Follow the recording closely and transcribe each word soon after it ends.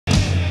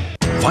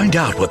Find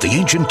out what the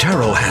ancient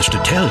tarot has to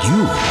tell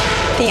you.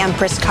 The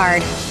Empress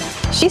card.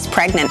 She's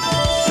pregnant.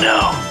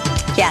 No.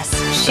 Yes,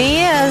 she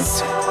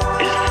is.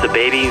 Is the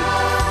baby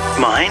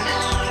mine?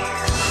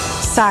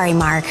 Sorry,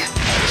 Mark.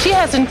 She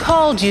hasn't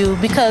called you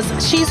because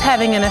she's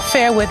having an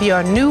affair with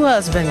your new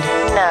husband.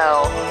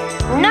 No.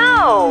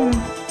 No!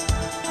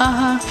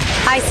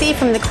 I see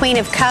from the Queen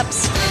of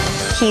Cups,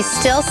 he's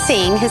still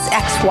seeing his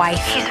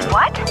ex-wife. He's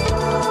what?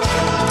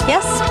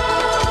 Yes,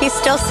 he's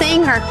still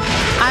seeing her.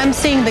 I'm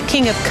seeing the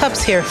King of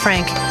Cups here,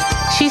 Frank.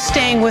 She's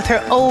staying with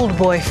her old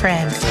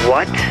boyfriend.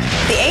 What?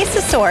 The Ace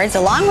of Swords,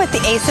 along with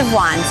the Ace of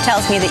Wands,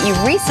 tells me that you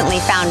recently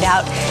found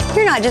out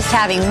you're not just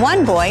having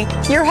one boy,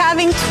 you're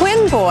having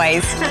twin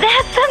boys.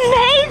 That's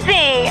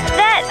amazing!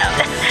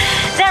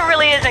 That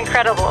really is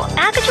incredible.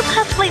 How could you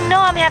possibly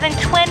know I'm having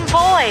twin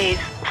boys?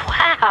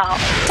 Wow.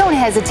 Don't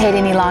hesitate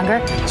any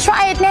longer.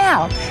 Try it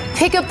now.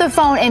 Pick up the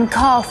phone and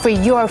call for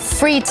your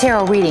free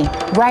tarot reading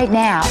right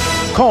now.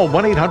 Call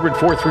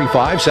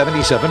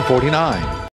 1-800-435-7749.